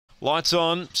Lights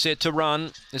on, set to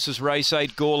run. This is race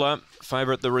 8 Gawler.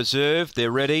 Favourite the reserve. They're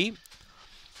ready.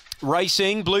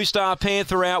 Racing, Blue Star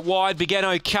Panther out wide, began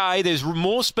okay. There's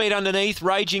more speed underneath.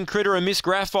 Raging Critter and Miss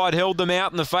Graphite held them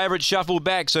out, and the favourite shuffled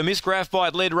back. So Miss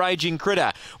Graphite led Raging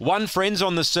Critter. One Friend's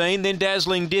on the scene, then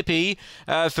Dazzling Dippy.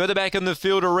 Further back in the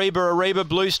field, Ariba.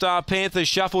 Blue Star Panther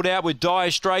shuffled out with Dire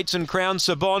Straits and Crown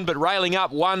Sabon, but railing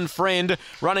up One Friend.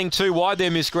 Running too wide there,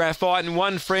 Miss Graphite, and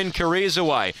One Friend careers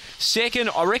away.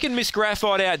 Second, I reckon Miss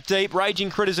Graphite out deep.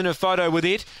 Raging Critter's in a photo with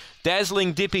it.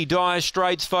 Dazzling Dippy, Dire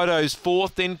Straits photos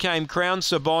fourth. Then came Crown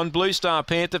Sabon. Blue Star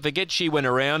Panther, forget she went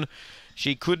around.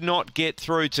 She could not get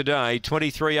through today.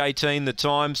 23.18 the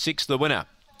time, 6th the winner.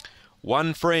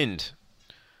 One Friend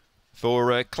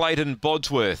for Clayton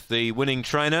Bodsworth, the winning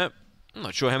trainer. I'm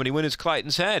not sure how many winners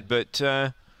Clayton's had, but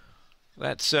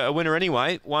that's a winner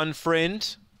anyway. One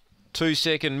Friend, 2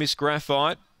 second Miss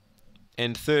Graphite,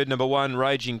 and third number 1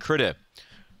 Raging Critter.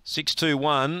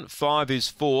 6-2-1, 5 is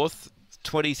fourth.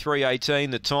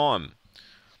 23.18 the time.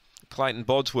 Clayton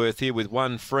Bodsworth here with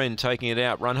One Friend taking it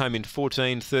out. Run home in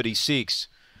 14.36.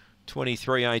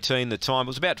 23.18 the time. It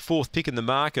was about fourth pick in the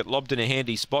market. Lobbed in a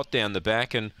handy spot down the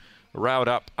back and railed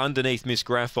up underneath Miss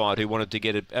Graphite, who wanted to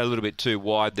get it a little bit too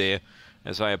wide there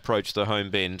as they approached the home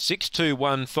bend.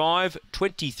 6-2-1-5.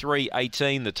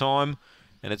 23.18 the time.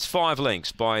 And it's 5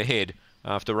 lengths by a head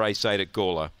after race 8 at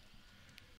Gawler.